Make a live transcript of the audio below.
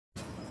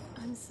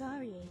I'm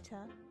sorry,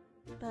 Eita,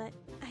 but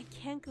I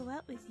can't go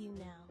out with you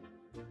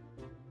now.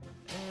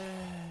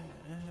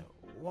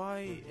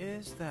 Why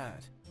is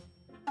that?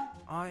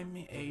 I'm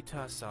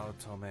Eita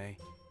Saotome,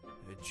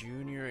 a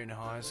junior in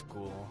high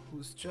school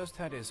who's just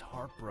had his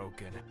heart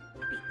broken.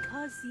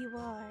 Because you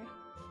are.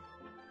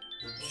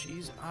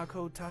 She's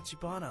Ako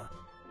Tachibana.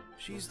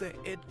 She's the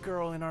it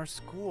girl in our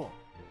school,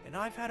 and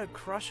I've had a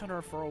crush on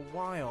her for a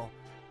while.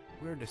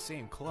 We're in the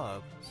same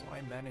club, so I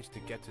managed to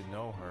get to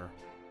know her,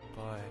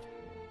 but...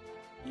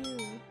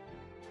 You...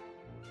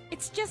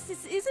 It's just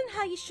this isn't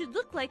how you should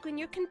look like when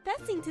you're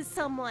confessing to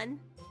someone.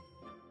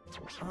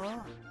 Huh?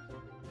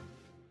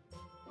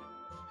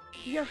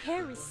 Your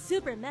hair is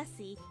super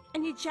messy,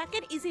 and your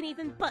jacket isn't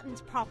even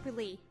buttoned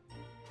properly.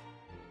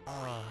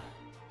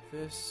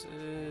 This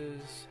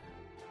is...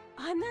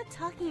 I'm not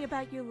talking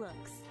about your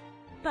looks,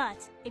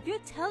 but if you're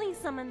telling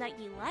someone that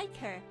you like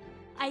her,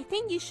 I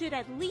think you should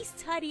at least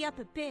tidy up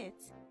a bit.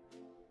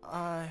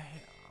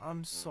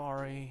 I'm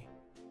sorry.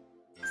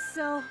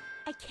 So,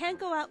 I can't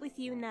go out with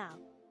you now.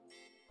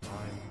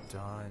 I'm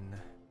done.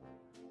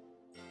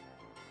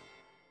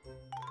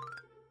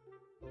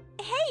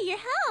 Hey, you're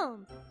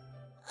home!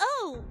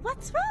 Oh,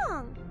 what's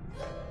wrong?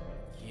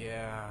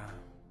 Yeah,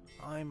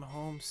 I'm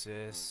home,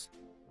 sis.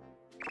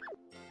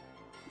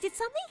 Did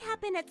something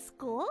happen at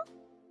school?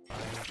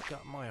 I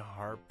got my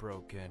heart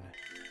broken.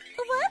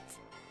 What?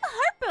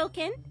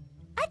 Heartbroken?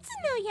 I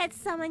didn't know you had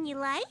someone you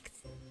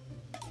liked.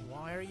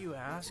 Why are you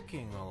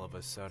asking all of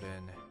a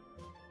sudden?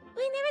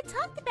 We never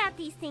talked about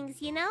these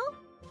things, you know?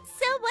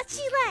 So what's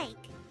she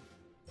like?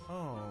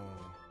 Oh,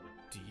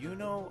 do you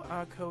know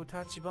Ako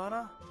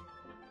Tachibana?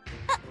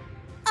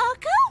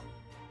 Ako?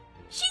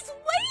 She's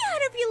way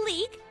out of your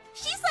league!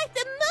 She's like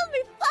the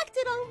moon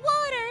reflected on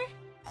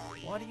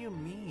water! What do you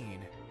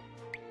mean?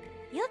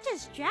 You'll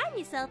just drown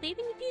yourself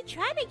even if you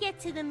try to get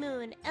to the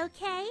moon,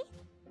 okay?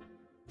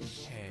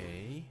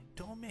 Hey,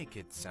 don't make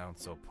it sound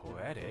so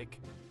poetic.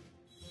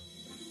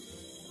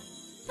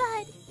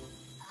 But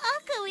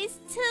Ako is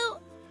too...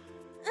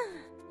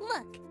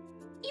 Look,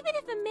 even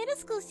if a middle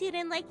school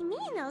student like me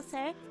knows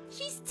her,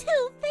 she's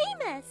too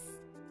famous!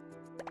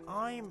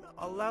 I'm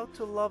allowed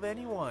to love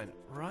anyone,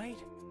 right?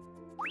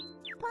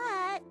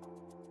 But...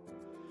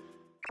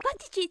 What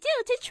did you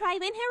do to try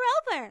win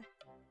her over?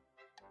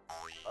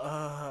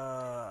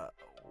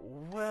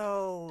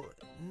 Well,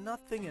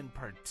 nothing in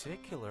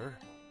particular.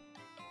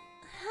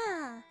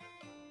 Huh.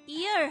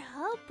 You're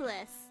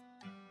hopeless.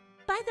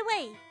 By the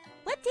way,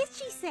 what did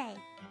she say?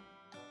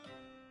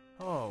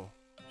 Oh,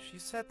 she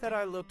said that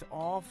I looked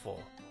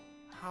awful.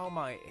 How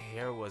my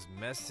hair was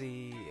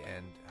messy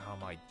and how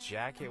my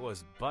jacket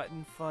was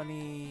buttoned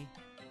funny.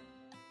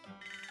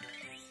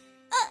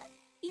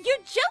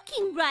 You're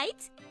joking,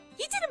 right?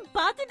 You didn't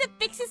bother to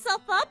fix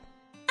yourself up?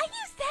 Are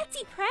you that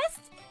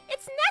depressed?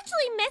 It's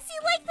naturally messy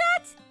like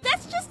that?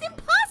 That's just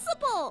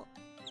impossible!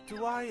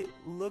 Do I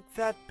look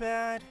that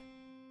bad?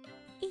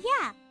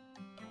 Yeah.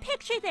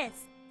 Picture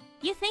this.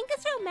 You think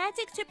it's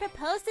romantic to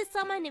propose to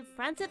someone in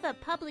front of a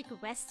public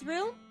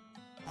restroom?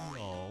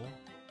 No.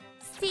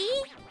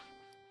 See?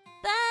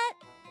 But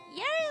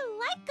you're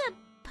like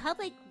a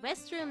public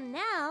restroom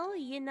now,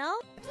 you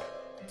know?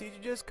 Did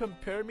you just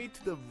compare me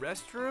to the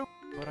restroom?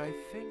 But I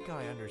think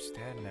I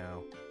understand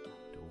now.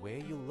 The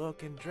way you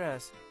look and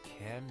dress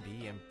can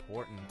be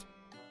important.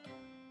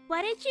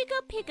 Why don't you go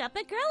pick up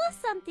a girl or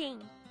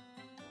something?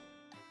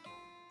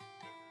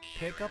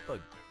 Pick up a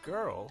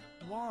girl?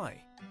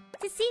 Why?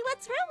 To see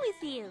what's wrong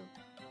with you.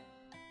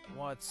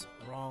 What's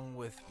wrong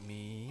with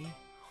me?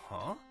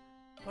 Huh?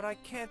 But I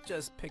can't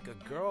just pick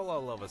a girl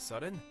all of a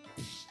sudden.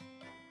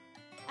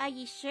 Are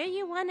you sure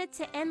you want it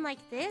to end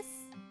like this?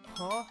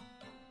 Huh?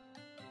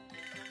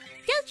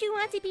 Don't you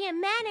want to be a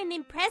man and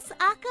impress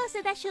Ako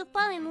so that she'll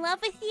fall in love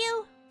with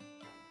you?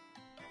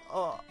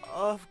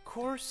 Of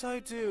course I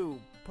do,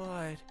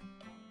 but...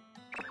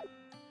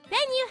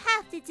 Then you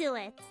have to do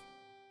it.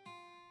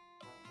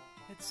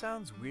 It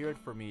sounds weird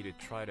for me to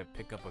try to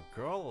pick up a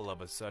girl all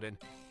of a sudden,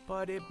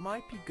 but it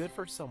might be good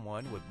for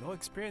someone with no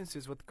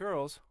experiences with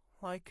girls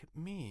like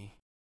me.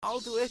 I'll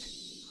do it.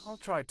 I'll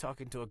try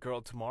talking to a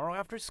girl tomorrow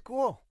after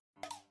school.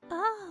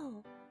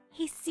 Oh,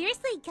 he's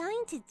seriously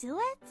going to do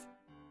it?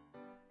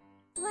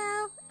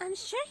 Well, I'm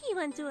sure he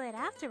won't do it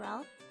after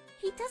all.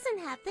 He doesn't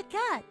have the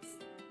guts.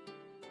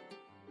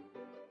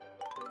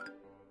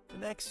 The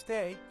next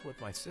day,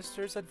 with my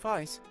sister's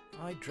advice,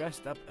 I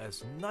dressed up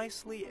as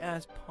nicely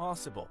as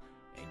possible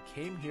and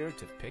came here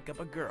to pick up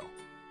a girl.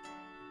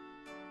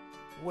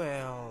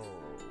 Well,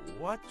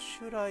 what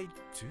should I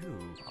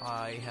do?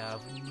 I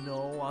have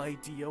no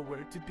idea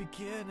where to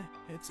begin.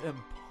 It's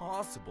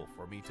impossible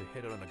for me to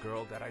hit on a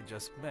girl that I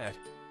just met.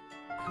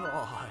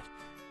 God,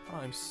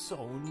 I'm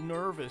so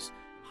nervous.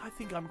 I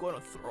think I'm going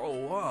to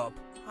throw up.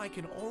 I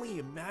can only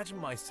imagine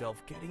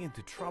myself getting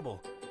into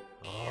trouble.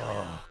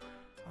 Ugh,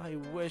 I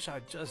wish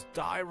I'd just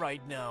die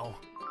right now.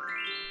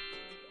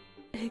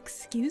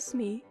 Excuse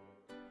me?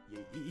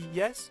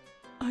 Yes?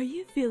 Are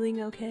you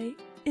feeling okay?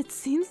 It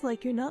seems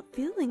like you're not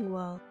feeling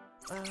well.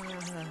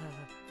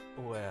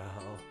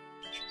 Well...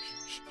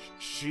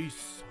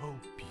 She's so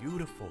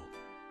beautiful.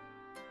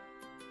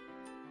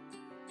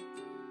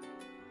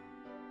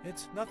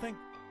 It's nothing.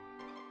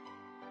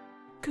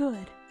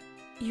 Good.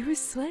 You were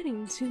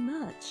sweating too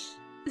much,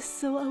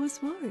 so I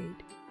was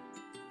worried.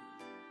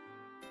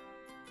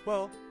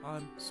 Well,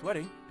 I'm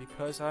sweating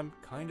because I'm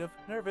kind of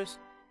nervous.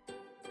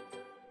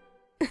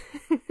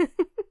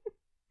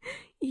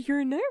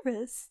 You're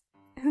nervous?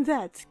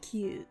 That's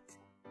cute.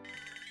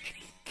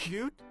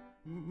 Cute?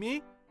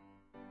 Me?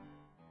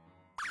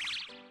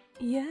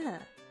 Yeah,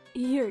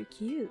 you're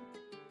cute.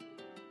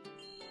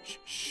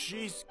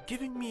 She's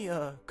giving me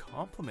a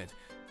compliment.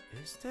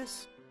 Is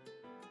this...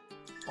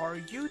 Are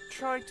you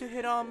trying to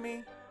hit on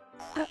me?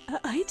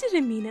 I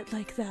didn't mean it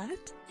like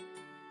that.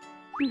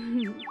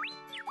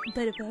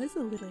 But if I was a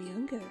little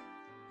younger,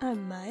 I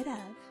might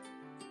have.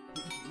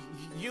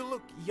 You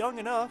look young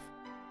enough.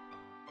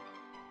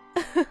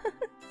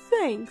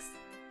 Thanks.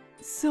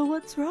 So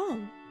what's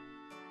wrong?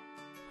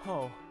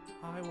 Oh,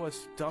 I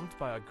was dumped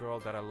by a girl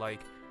that I like,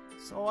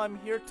 so I'm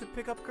here to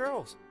pick up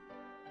girls.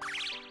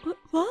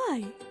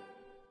 Why?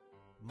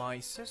 My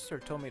sister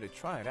told me to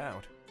try it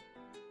out.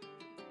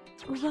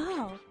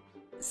 Wow.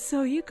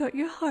 So you got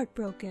your heart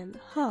broken,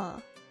 huh?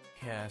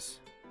 Yes,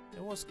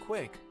 it was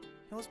quick.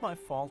 It was my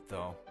fault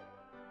though.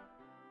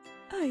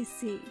 I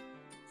see.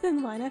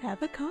 Then why not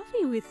have a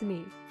coffee with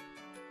me?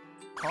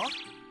 Huh?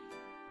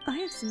 I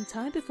have some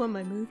time before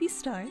my movie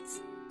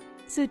starts.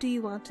 So do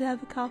you want to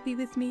have a coffee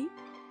with me?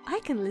 I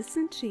can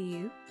listen to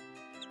you.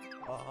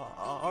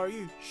 Are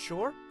you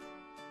sure?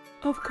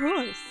 Of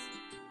course.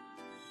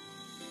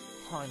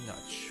 I'm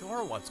not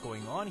sure what's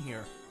going on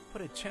here,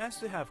 but a chance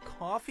to have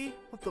coffee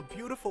with a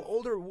beautiful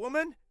older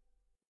woman?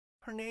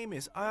 Her name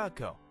is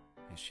Ayako,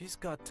 and she's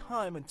got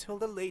time until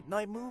the late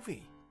night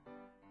movie.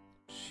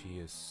 She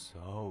is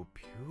so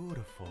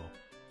beautiful,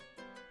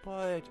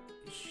 but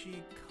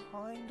she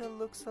kinda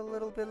looks a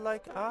little bit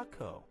like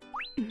Ako.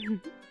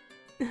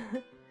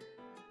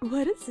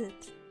 What is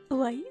it?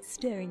 Why are you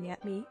staring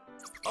at me?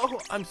 Oh,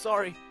 I'm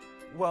sorry.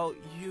 Well,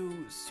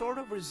 you sort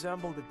of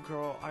resemble the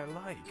girl I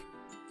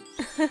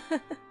like.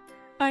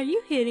 Are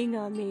you hitting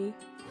on me?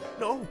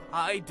 No,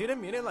 I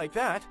didn't mean it like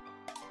that.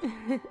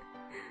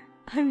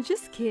 I'm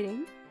just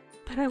kidding.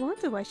 But I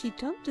wonder why she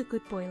dumped a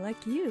good boy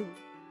like you.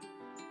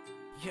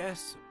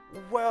 Yes,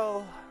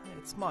 well,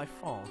 it's my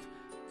fault.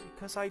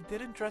 Because I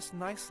didn't dress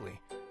nicely.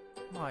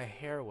 My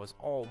hair was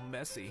all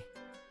messy.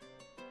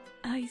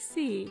 I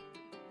see.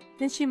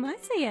 Then she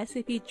might say yes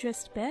if you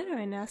dressed better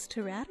and asked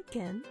her out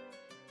again.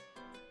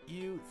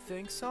 You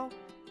think so?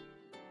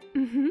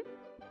 Mm-hmm.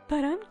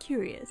 But I'm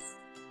curious.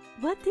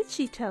 What did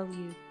she tell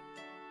you?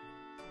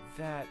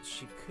 That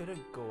she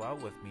couldn't go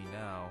out with me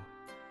now.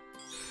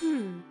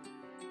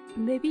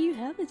 Maybe you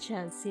have a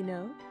chance, you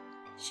know.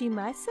 She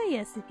might say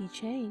yes if you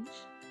change.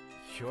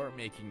 You're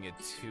making it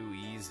too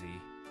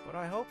easy, but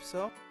I hope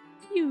so.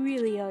 You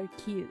really are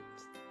cute.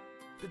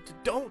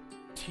 Don't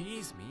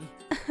tease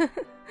me.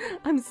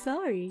 I'm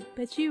sorry,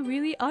 but you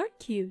really are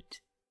cute.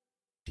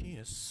 She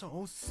is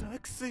so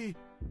sexy.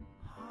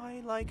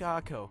 I like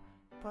Ako,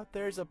 but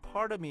there's a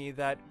part of me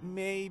that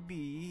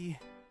maybe...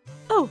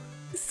 Oh,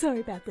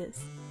 sorry about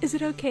this. Is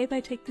it okay if I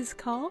take this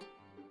call?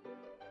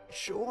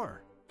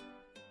 Sure.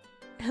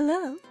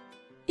 Hello?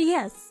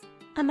 Yes,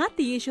 I'm at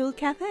the usual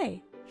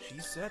cafe. She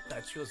said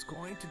that she was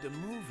going to the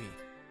movie,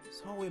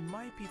 so it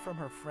might be from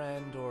her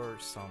friend or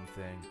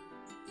something.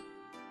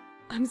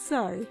 I'm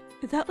sorry,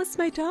 that was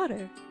my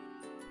daughter.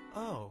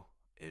 Oh,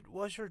 it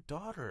was your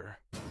daughter.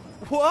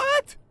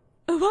 What?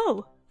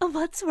 Whoa,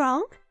 what's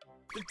wrong?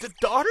 The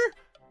daughter?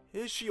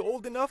 Is she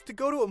old enough to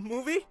go to a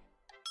movie?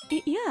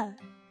 Yeah,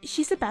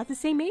 she's about the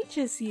same age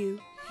as you.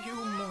 You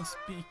must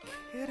be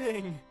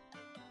kidding.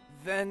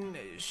 Then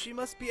she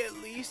must be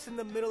at least in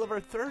the middle of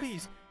her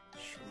 30s.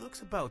 She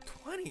looks about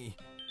 20.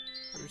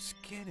 Her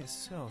skin is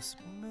so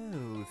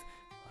smooth,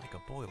 like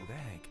a boiled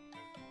egg.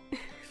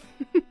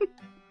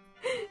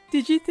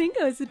 Did you think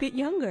I was a bit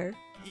younger?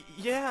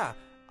 Yeah,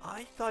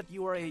 I thought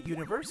you were a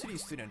university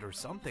student or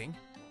something.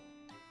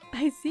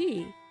 I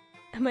see.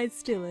 Am I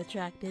still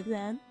attractive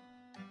then?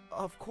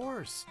 Of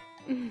course.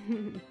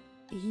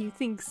 You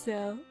think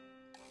so?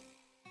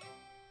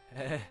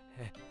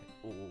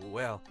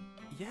 Well,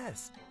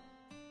 yes.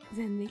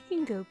 Then we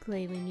can go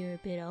play when you're a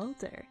bit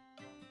older.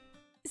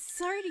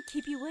 Sorry to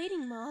keep you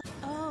waiting, Mom.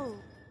 Oh.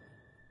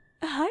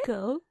 Hi,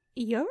 Go.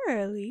 You're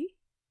early.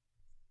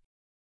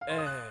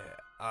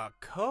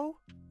 Ako?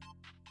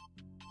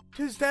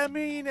 Does that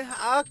mean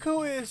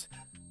Ako is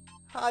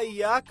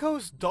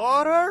Ayako's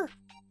daughter?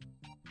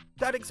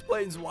 That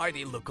explains why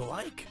they look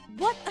alike.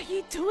 What are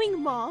you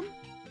doing, Mom?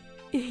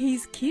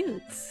 He's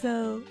cute,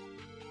 so...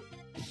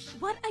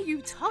 What are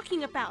you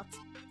talking about?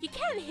 You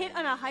can't hit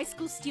on a high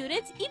school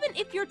student even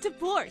if you're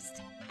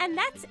divorced. And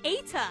that's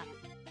Eita.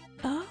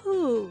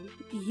 Oh,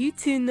 you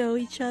two know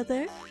each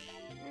other?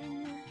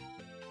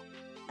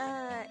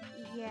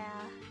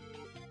 Yeah.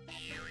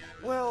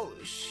 Well,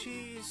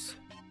 she's...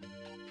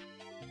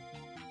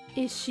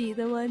 Is she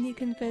the one you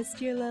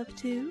confessed your love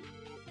to?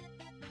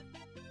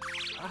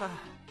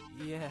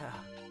 Yeah.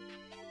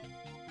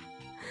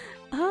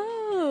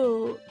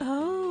 Oh,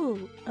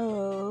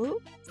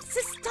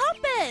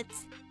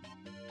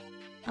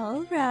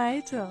 All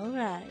right, all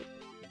right.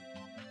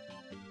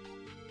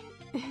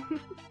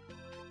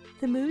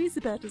 The movie's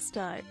about to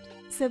start,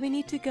 so we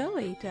need to go,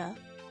 Ada.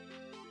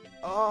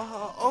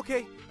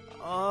 Okay.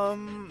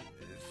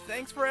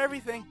 Thanks for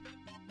everything.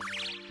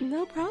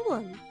 No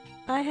problem.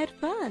 I had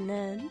fun,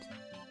 and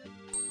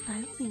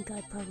I think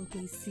I'll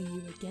probably see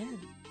you again.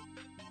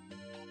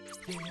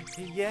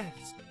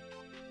 Yes.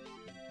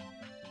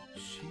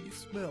 She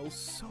smells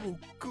so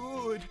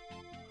good.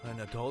 An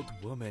adult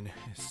woman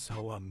is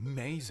so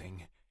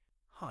amazing.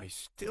 I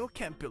still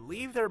can't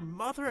believe they're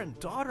mother and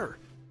daughter.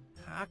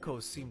 Ako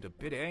seemed a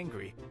bit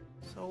angry,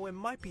 so it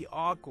might be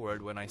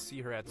awkward when I see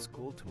her at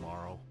school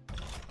tomorrow.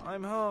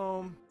 I'm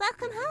home.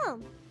 Welcome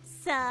home.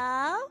 So,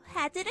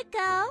 how did it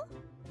go?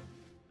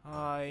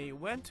 I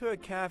went to a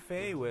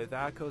cafe with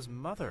Ako's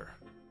mother.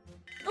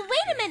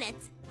 Wait a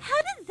minute! How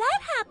did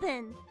that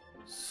happen?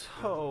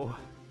 So,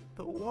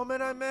 the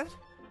woman I met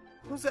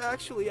was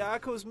actually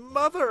Ako's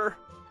mother.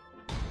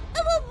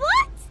 Well,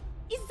 what?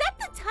 Is that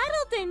the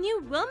title of their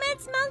new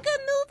romance manga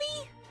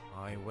movie?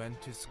 I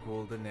went to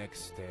school the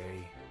next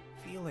day,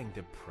 feeling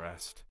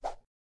depressed.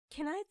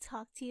 Can I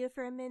talk to you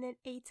for a minute,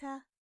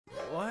 Eita?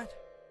 What?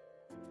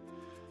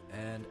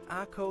 And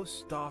Ako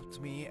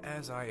stopped me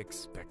as I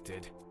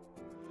expected.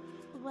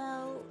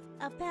 Well,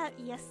 about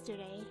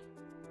yesterday.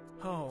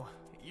 Oh,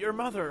 your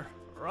mother,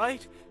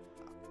 right?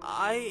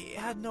 I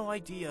had no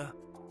idea.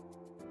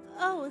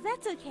 Oh,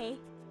 that's okay.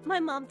 My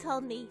mom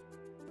told me.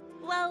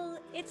 Well,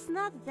 it's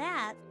not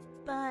that,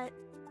 but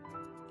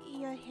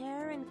your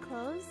hair and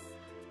clothes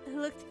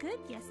looked good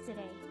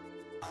yesterday.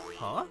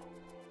 Huh?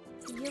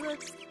 You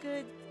looked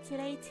good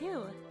today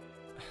too.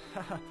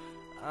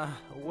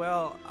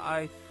 Well,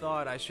 I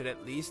thought I should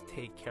at least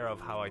take care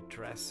of how I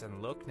dress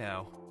and look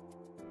now.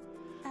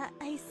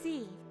 I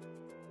see.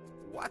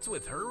 What's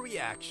with her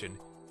reaction?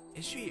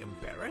 Is she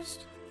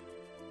embarrassed?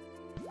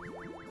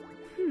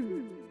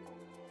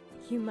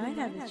 You might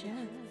have a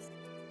chance.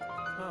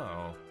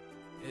 Oh,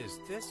 is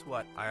this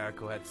what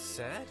Ayako had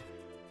said?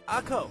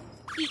 Ako!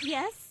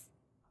 Yes?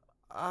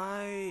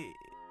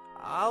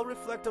 I'll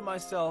reflect on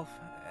myself,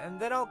 and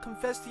then I'll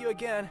confess to you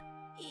again.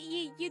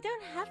 You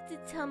don't have to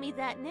tell me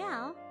that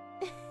now.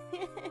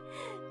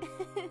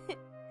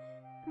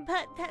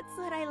 But that's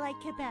what I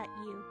like about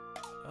you.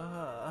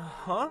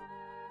 Huh?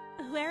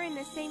 We're in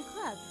the same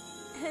club,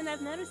 and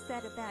I've noticed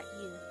that about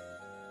you.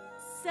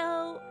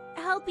 So,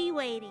 I'll be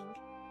waiting.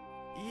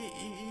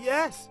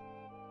 Yes!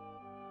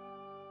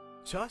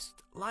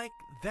 Just like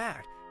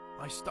that,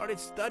 I started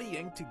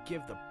studying to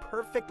give the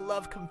perfect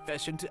love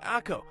confession to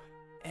Ako.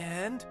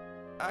 And,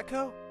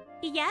 Ako?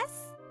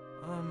 Yes?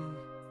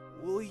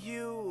 Will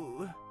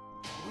you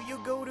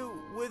go to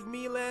With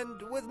Me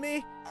Land with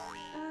me?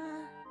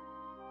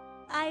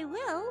 I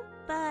will,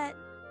 but...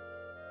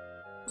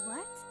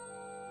 What?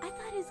 I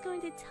thought he was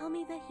going to tell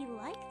me that he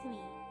liked me.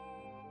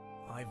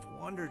 I've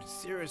wondered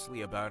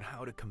seriously about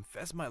how to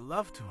confess my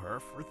love to her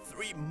for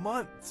 3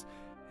 months,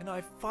 and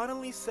I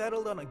finally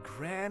settled on a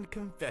grand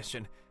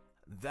confession.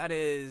 That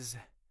is...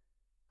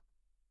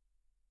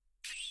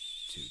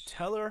 to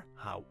tell her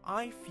how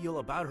I feel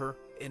about her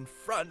in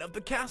front of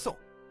the castle.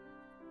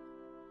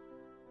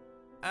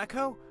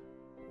 Ako,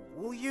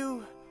 will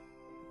you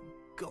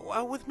go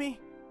out with me?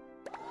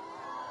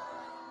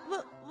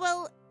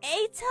 Well,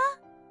 Eita?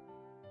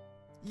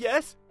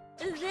 Yes?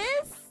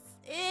 This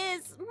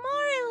is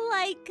more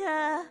like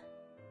a...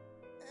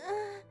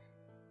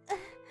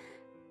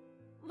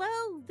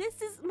 well,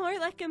 this is more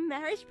like a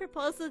marriage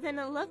proposal than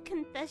a love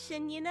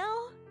confession, you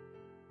know?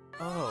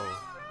 Oh,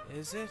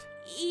 is it?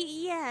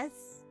 Yes.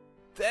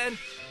 Then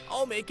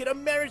I'll make it a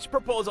marriage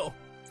proposal.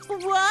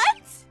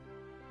 What?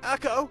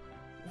 Ako,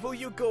 will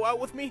you go out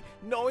with me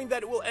knowing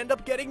that we'll end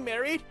up getting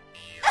married?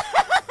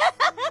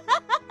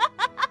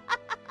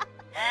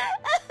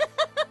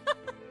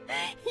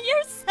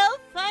 You're so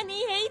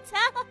funny, Eita.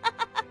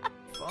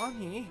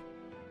 Funny?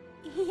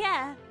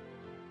 Yeah,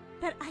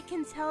 but I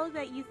can tell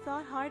that you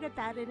thought hard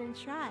about it and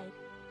tried.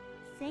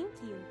 Thank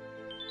you.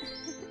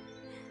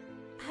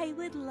 I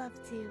would love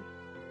to.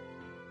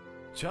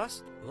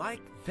 Just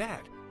like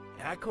that,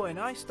 Ako and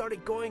I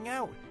started going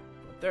out.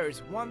 But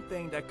there's one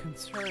thing that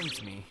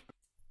concerns me.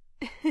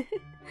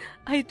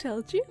 I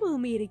told you we'll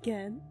meet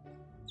again.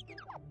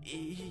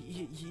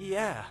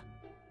 Yeah.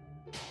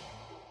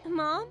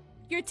 Mom,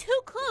 you're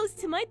too close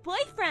to my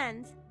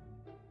boyfriend.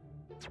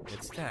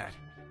 It's that.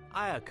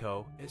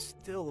 Ayako is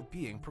still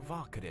being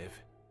provocative.